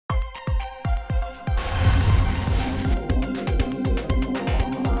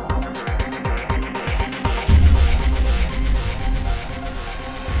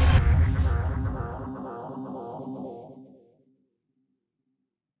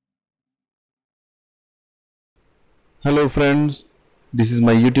Hello friends, this is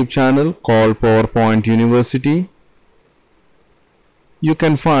my YouTube channel called PowerPoint University. You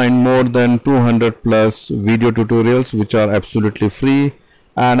can find more than 200 plus video tutorials which are absolutely free,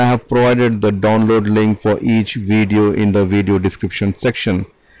 and I have provided the download link for each video in the video description section.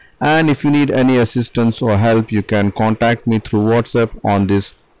 And if you need any assistance or help, you can contact me through WhatsApp on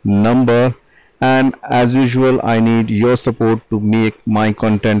this number. And as usual, I need your support to make my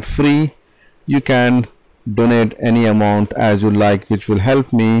content free. You can donate any amount as you like, which will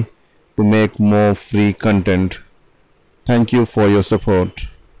help me to make more free content. Thank you for your support.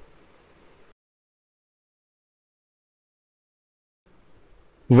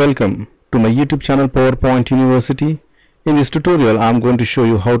 Welcome to my YouTube channel PowerPoint University. In this tutorial, I'm going to show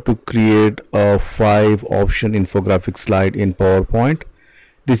you how to create a 5-option infographic slide in PowerPoint.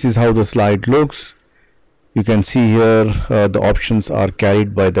 This is how the slide looks. You can see here the options are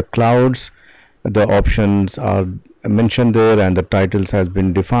carried by the clouds. The options are mentioned there and the titles has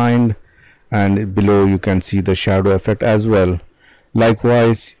been defined, and below you can see the shadow effect as well.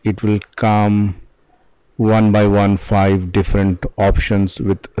 Likewise, it will come one by one 5 different options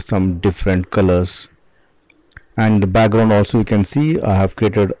with some different colors. And the background also you can see I have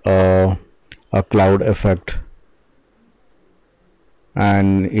created a cloud effect,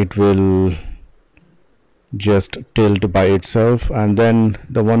 and it will just tilt by itself. And then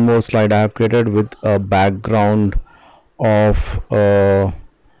the one more slide I have created with a background of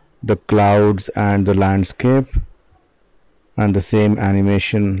the clouds and the landscape, and the same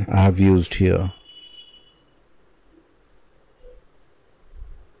animation I have used here.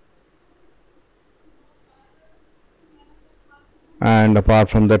 And apart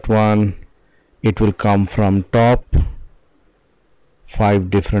from that one, it will come from top 5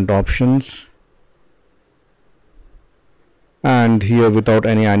 different options. And here, without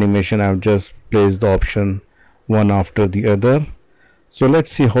any animation, I have just placed the option one after the other. So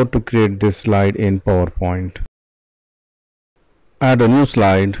let's see how to create this slide in PowerPoint. Add a new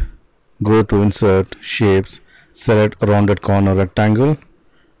slide, go to Insert, Shapes, select Rounded Corner Rectangle.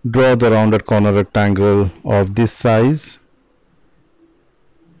 Draw the rounded corner rectangle of this size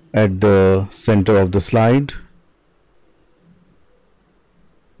at the center of the slide.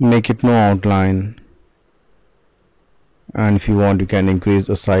 Make it no outline, and if you want, you can increase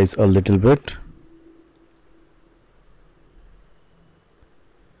the size a little bit.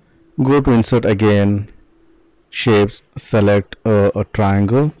 Go to Insert again, Shapes, select a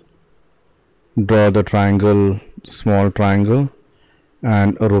triangle. Draw the triangle, small triangle,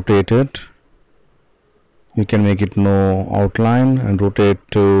 and rotate it. You can make it no outline and rotate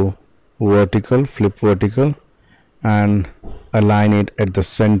to vertical, flip vertical, and align it at the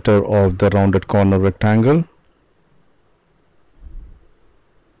center of the rounded corner rectangle.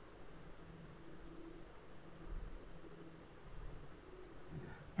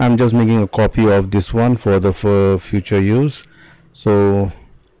 I'm just making a copy of this one for the future use. So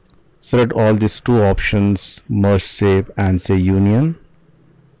select all these 2 options, merge shape, and say union.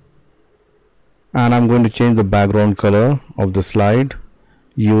 And I'm going to change the background color of the slide.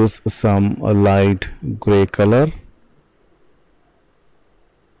 Use some light gray color.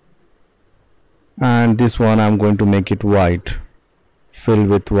 And this one I'm going to make it white, fill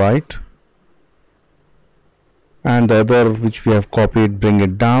with white. And the other which we have copied, bring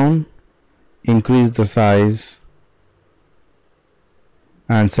it down, increase the size,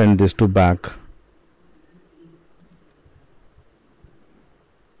 and send this to back.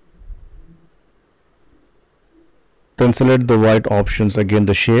 Then select the white options, again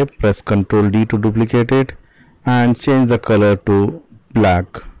the shape, press Ctrl D to duplicate it, and change the color to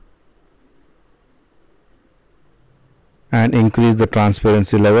black. And increase the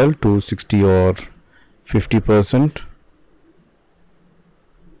transparency level to 60 or 50%,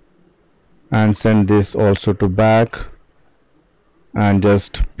 and send this also to back, and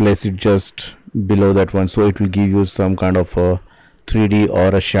just place it just below that one, so it will give you some kind of a 3D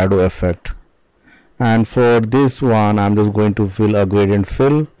or a shadow effect. And for this one, I'm just going to fill a gradient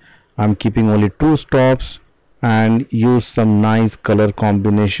fill. I'm keeping only 2 stops and use some nice color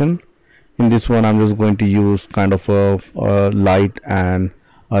combination. In this one, I'm just going to use kind of a light and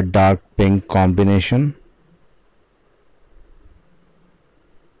a dark pink combination.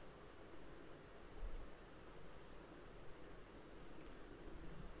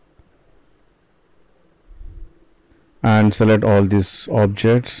 And select all these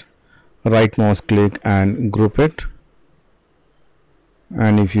objects, right mouse click and group it.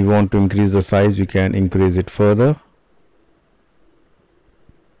 And if you want to increase the size, you can increase it further.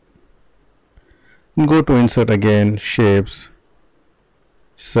 Go to Insert again, Shapes,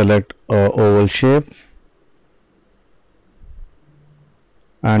 select a oval shape,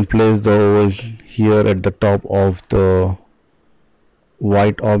 and place the oval here at the top of the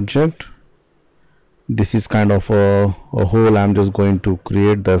white object. This is kind of a hole. I'm just going to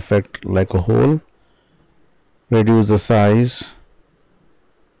create the effect like a hole. Reduce the size,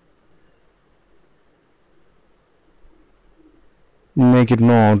 make it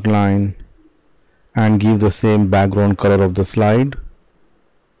no outline, and give the same background color of the slide,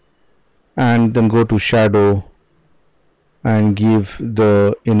 and then go to shadow and give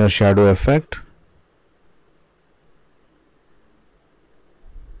the inner shadow effect.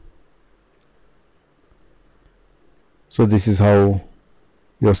 So this is how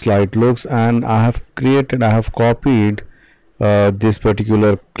your slide looks, and I have copied this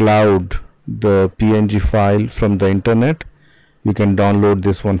particular cloud, the PNG file, from the internet. You can download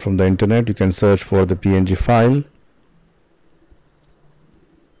this one from the internet. You can search for the PNG file,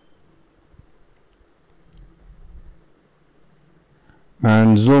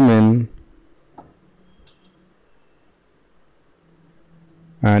 and zoom in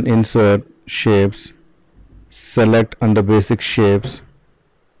and insert shapes. Select under basic shapes,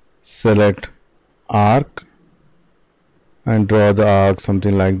 select arc, and draw the arc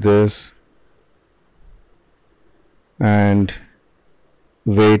something like this, and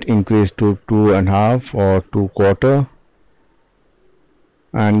weight increase to 2.5 or 2/4,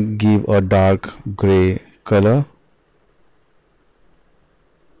 and give a dark gray color.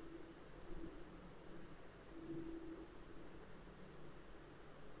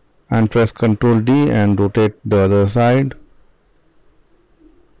 And press Ctrl D and rotate the other side.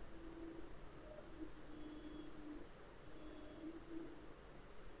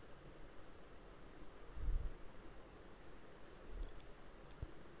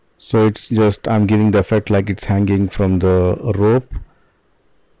 So it's just, I'm giving the effect like it's hanging from the rope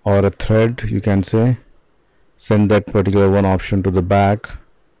or a thread, you can say. Send that particular one option to the back.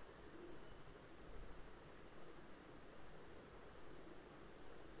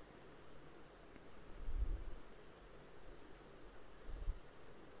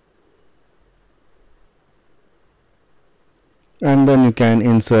 And then you can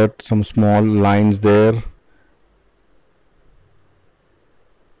insert some small lines there.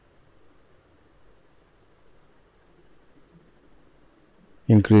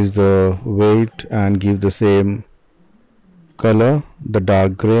 Increase the weight and give the same color, the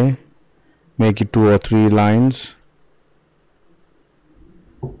dark gray. Make it 2 or 3 lines.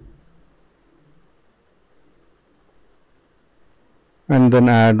 And then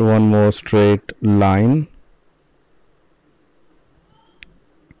add one more straight line.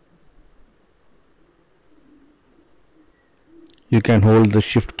 You can hold the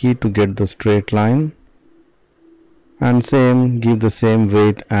shift key to get the straight line, and same, give the same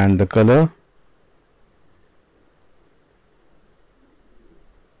weight and the color.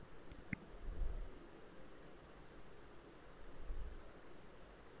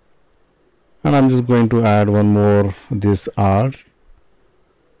 And I'm just going to add one more, this R.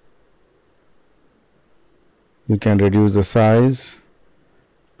 You can reduce the size,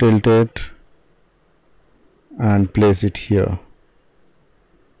 tilt it, and place it here.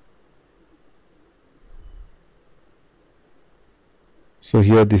 So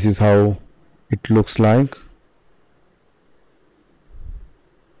here this is how it looks like,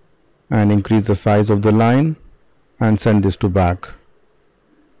 and increase the size of the line and send this to back.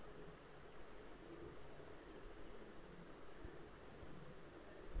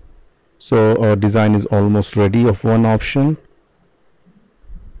 So our design is almost ready of one option,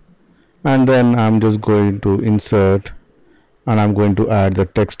 and then I'm just going to insert and I'm going to add the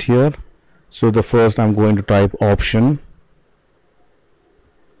text here. So the first I'm going to type option,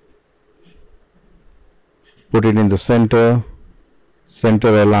 put it in the center, center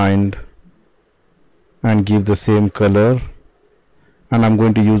aligned, and give the same color, and I'm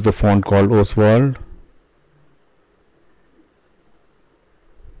going to use the font called Oswald.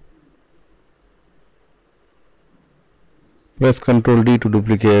 Press Ctrl D to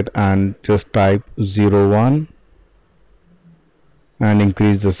duplicate and just type 01 and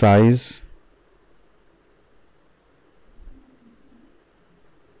increase the size.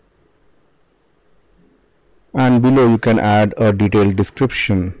 And below you can add a detailed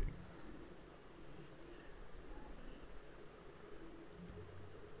description.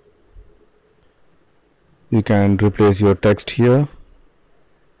 You can replace your text here.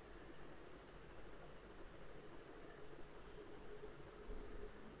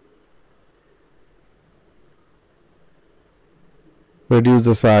 Reduce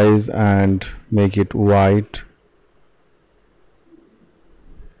the size and make it white.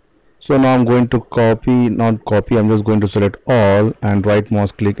 So now I'm going to copy, not copy, I'm just going to select all and right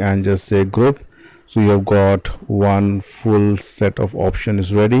mouse click and just say group. So you have got one full set of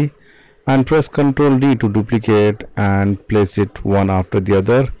options ready, and press Ctrl D to duplicate and place it one after the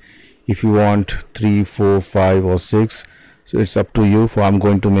other. If you want 3, 4, 5 or 6, so it's up to you. For I'm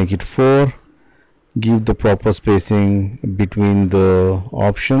going to make it 4. Give the proper spacing between the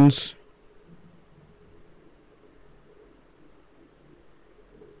options.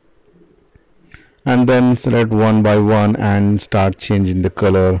 And then select one by one and start changing the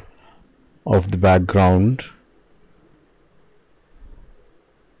color of the background.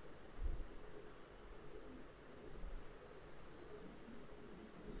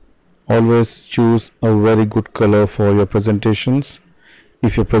 Always choose a very good color for your presentations.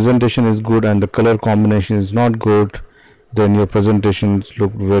 If your presentation is good and the color combination is not good, then your presentations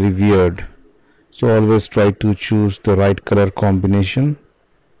look very weird. So always try to choose the right color combination.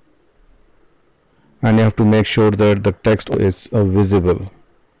 And you have to make sure that the text is visible.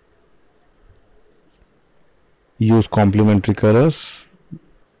 Use complementary colors.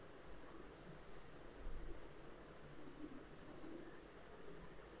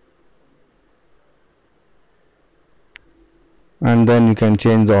 And then you can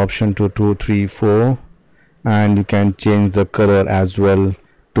change the option to 2, 3, 4, and you can change the color as well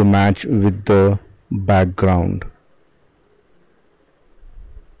to match with the background.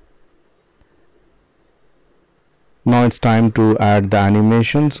 Now it's time to add the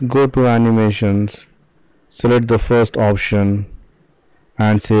animations. Go to animations, select the first option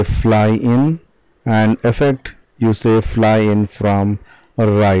and say fly in, and effect you say fly in from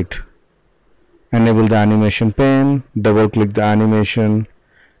right. Enable the animation pane, double click the animation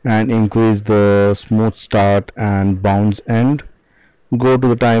and increase the smooth start and bounce end. Go to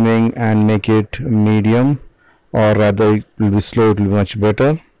the timing and make it medium, or rather it will be slow, it will be much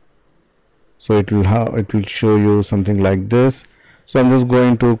better. So it will show you something like this. So I'm just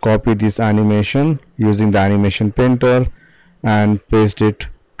going to copy this animation using the animation painter and paste it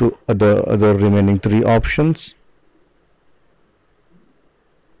to the other remaining 3 options.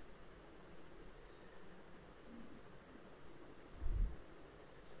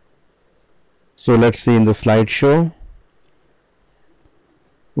 So let's see in the slideshow.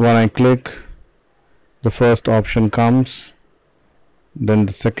 When I click, the first option comes, then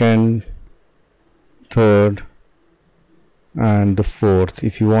the second, third and the fourth.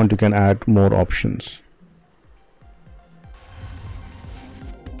 If you want, you can add more options.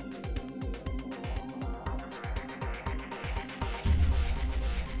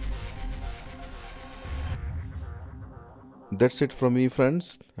 That's it from me,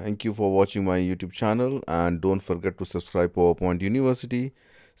 friends. Thank you for watching my YouTube channel, and don't forget to subscribe PowerPoint University.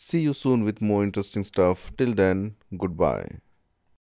 See you soon with more interesting stuff. Till then, goodbye.